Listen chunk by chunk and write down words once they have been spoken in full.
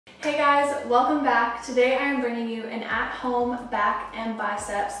Hey guys, welcome back. Today I am bringing you an at-home back and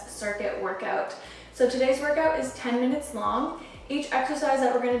biceps circuit workout. So today's workout is 10 minutes long. Each exercise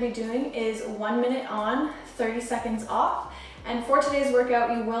that we're going to be doing is 1 minute on, 30 seconds off. And for today's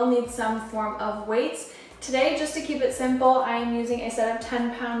workout, you will need some form of weights. Today, just to keep it simple, I am using a set of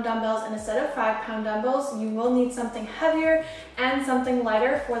 10-pound dumbbells and a set of 5-pound dumbbells. You will need something heavier and something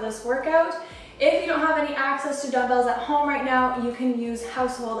lighter for this workout. If you don't have any access to dumbbells at home right now, you can use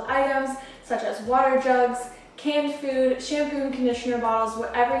household items such as water jugs, canned food, shampoo and conditioner bottles,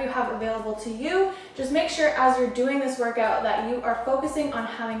 whatever you have available to you. Just make sure as you're doing this workout that you are focusing on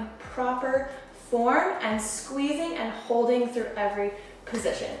having proper form and squeezing and holding through every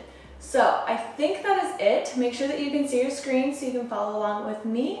position. So I think that is it. Make sure that you can see your screen so you can follow along with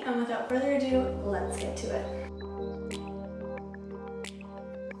me. And without further ado, let's get to it.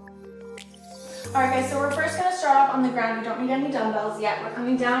 Alright guys, so we're first going to start off on the ground. You don't need any dumbbells yet. We're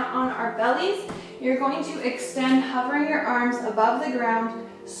coming down on our bellies. You're going to extend, hovering your arms above the ground,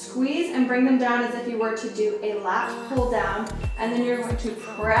 squeeze and bring them down as if you were to do a lat pull down, and then you're going to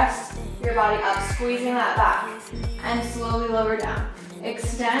press your body up, squeezing that back, and slowly lower down.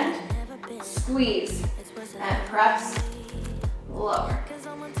 Extend, squeeze, and press, lower.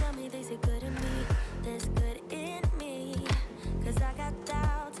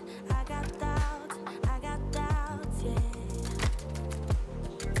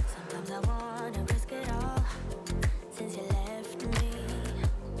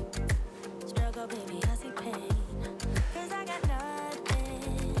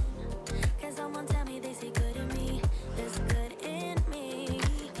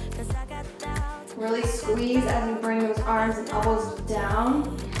 Really squeeze as you bring those arms and elbows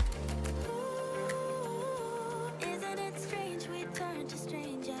down. Isn't it strange we turn to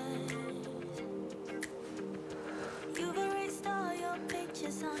strangers? You've erased all your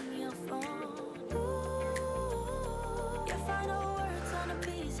pictures on your phone. Your final words on a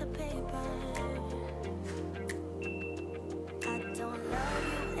piece of paper. I don't love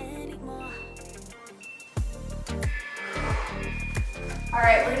you anymore.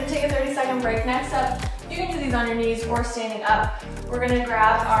 Alright, we're going to take a 30-second break. Next up, you can do these on your knees or standing up. We're going to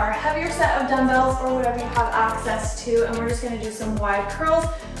grab our heavier set of dumbbells or whatever you have access to, and we're just going to do some wide curls.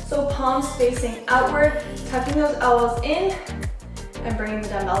 So palms facing outward, tucking those elbows in, and bringing the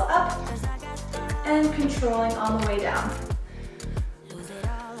dumbbells up, and controlling on the way down.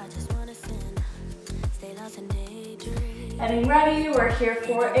 Getting ready, we're here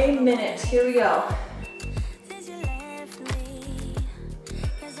for a minute. Here we go.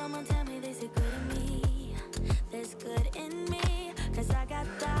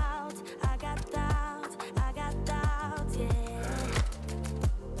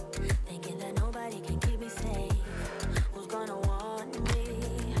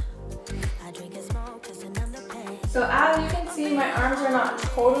 So as you can see, my arms are not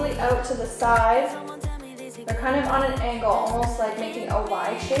totally out to the side. They're kind of on an angle, almost like making a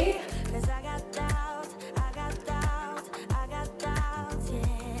Y shape.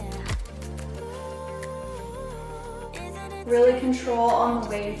 Really control on the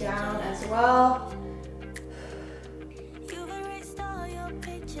way down as well.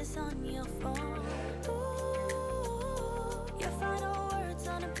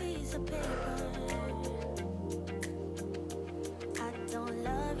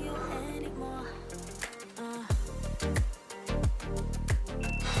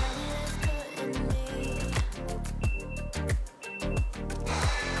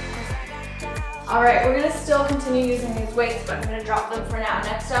 Alright, we're going to still continue using these weights, but I'm going to drop them for now.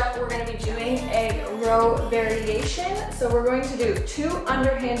 Next up, we're going to be doing a row variation. So we're going to do 2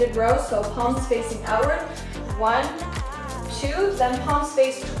 underhanded rows, so palms facing outward. 1, 2, then palms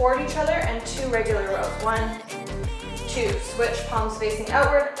face toward each other, and 2 regular rows. 1, 2. Switch, palms facing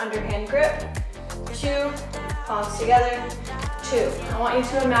outward, underhand grip. 2, palms together. 2. I want you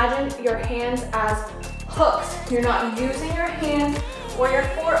to imagine your hands as hooks. You're not using your hands or your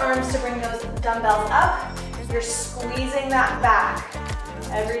forearms to bring those dumbbells up. You're squeezing that back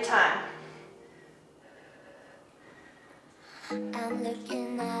every time. I'm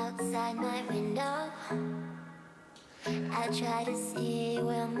looking outside my window. I try to see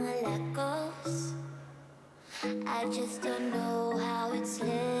where my luck goes. I just don't know how it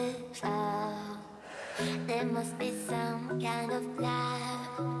slips out. There must be some kind of plan.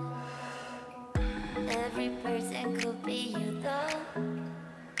 Every person could be you though.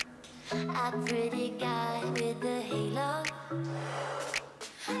 A pretty guy with a halo.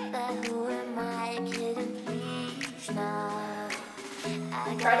 But who am I kidding, please now?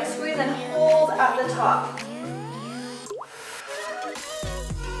 Try to squeeze and hold at the top.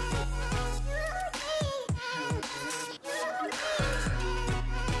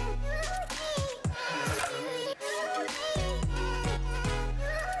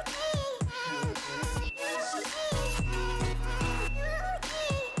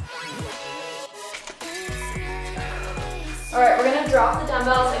 All right, we're gonna drop the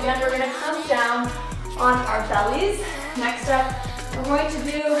dumbbells. Again, we're gonna come down on our bellies. Next up, we're going to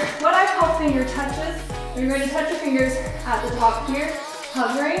do what I call finger touches. You're going to touch your fingers at the top here,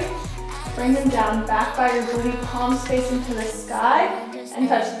 hovering. Bring them down back by your booty, palms facing to the sky, and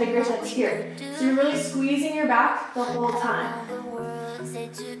touch the fingertips here. So you're really squeezing your back the whole time.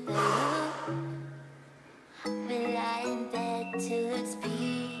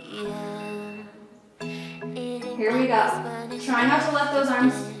 Here we go. Try not to let those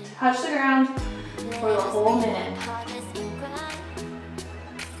arms touch the ground for the whole minute.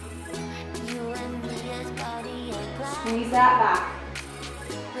 Squeeze that back.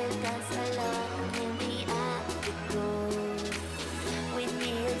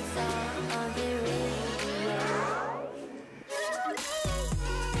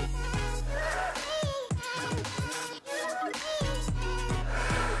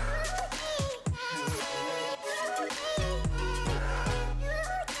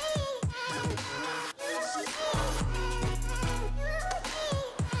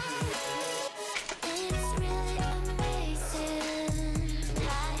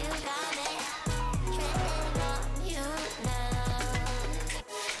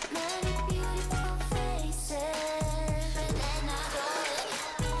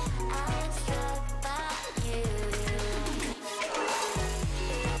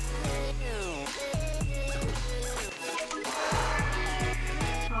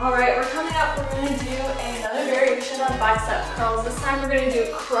 All right, we're coming up, we're gonna do another variation on bicep curls. This time we're gonna do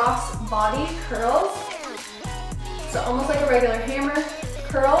cross body curls. So almost like a regular hammer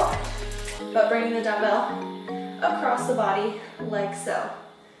curl, but bringing the dumbbell across the body like so.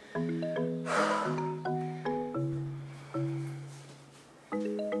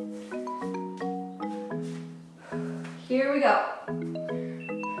 Here we go.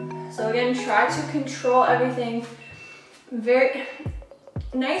 So again, try to control everything. Very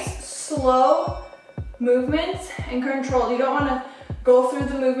nice, slow movements and control. You don't want to go through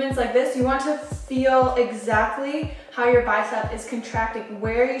the movements like this. You want to feel exactly how your bicep is contracting,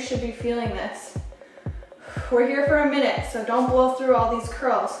 where you should be feeling this. We're here for a minute, so don't blow through all these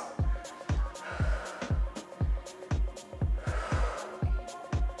curls.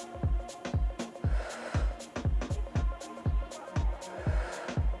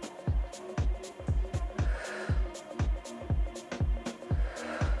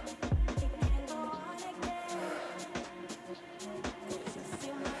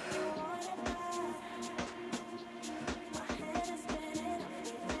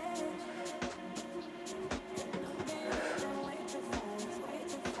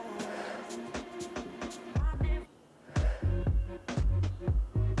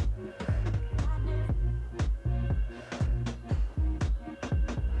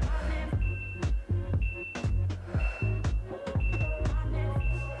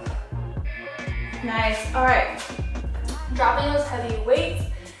 Nice, all right. Dropping those heavy weights.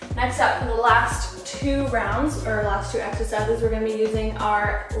 Next up, for the last two rounds, or last two exercises, we're gonna be using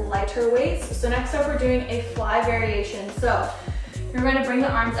our lighter weights. So next up, we're doing a fly variation. So you're gonna bring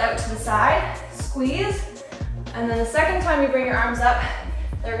the arms out to the side, squeeze, and then the second time you bring your arms up,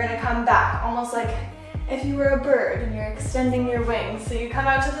 they're gonna come back, almost like if you were a bird and you're extending your wings. So you come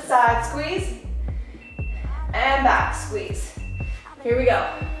out to the side, squeeze, and back, squeeze. Here we go.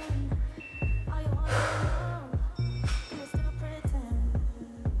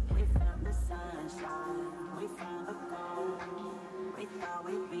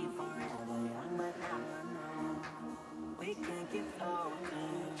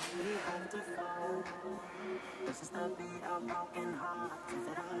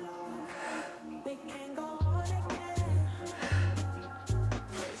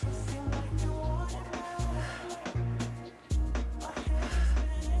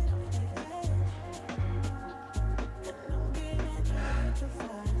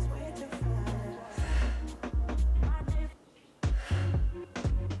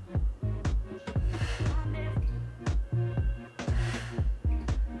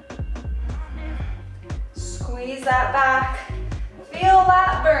 Squeeze that back, feel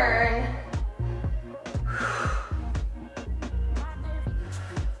that burn.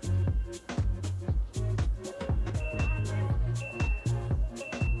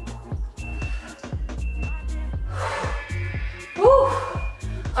 Woo.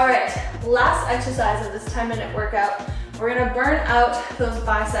 All right, last exercise of this 10-minute workout. We're gonna burn out those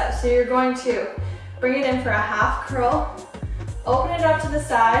biceps. So you're going to bring it in for a half curl, open it up to the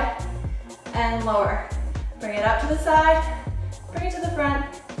side, and lower. Bring it up to the side, bring it to the front,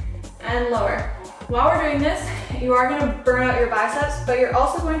 and lower. While we're doing this, you are gonna burn out your biceps, but you're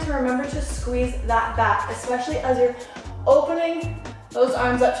also going to remember to squeeze that back, especially as you're opening those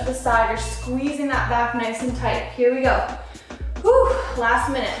arms up to the side. You're squeezing that back nice and tight. Here we go. Whew,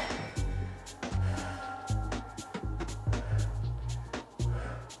 last minute.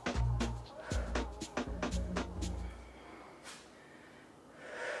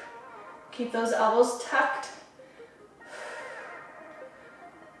 Keep those elbows tucked.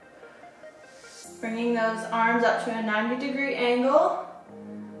 Bringing those arms up to a 90-degree angle.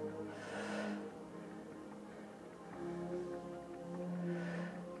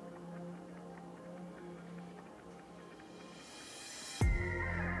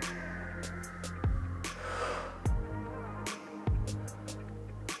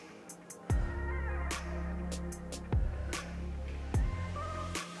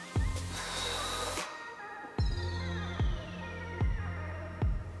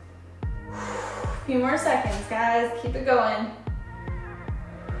 Few more seconds, guys. Keep it going.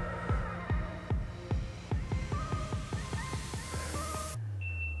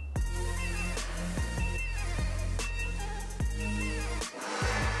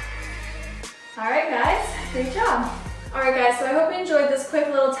 All right, guys, great job. All right, guys, so I hope you enjoyed this quick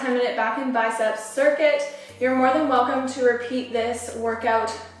little 10-minute back and biceps circuit. You're more than welcome to repeat this workout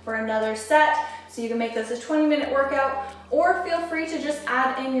for another set. So you can make this a 20-minute workout, or feel free to just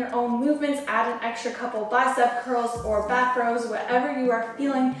add in your own movements, add an extra couple bicep curls or back rows, whatever you are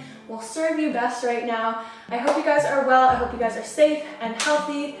feeling will serve you best right now. I hope you guys are well. I hope you guys are safe and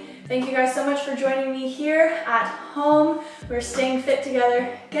healthy. Thank you guys so much for joining me here at home. We're staying fit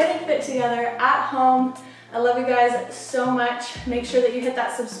together, getting fit together at home. I love you guys so much. Make sure that you hit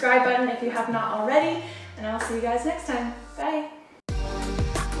that subscribe button if you have not already, and I'll see you guys next time. Bye.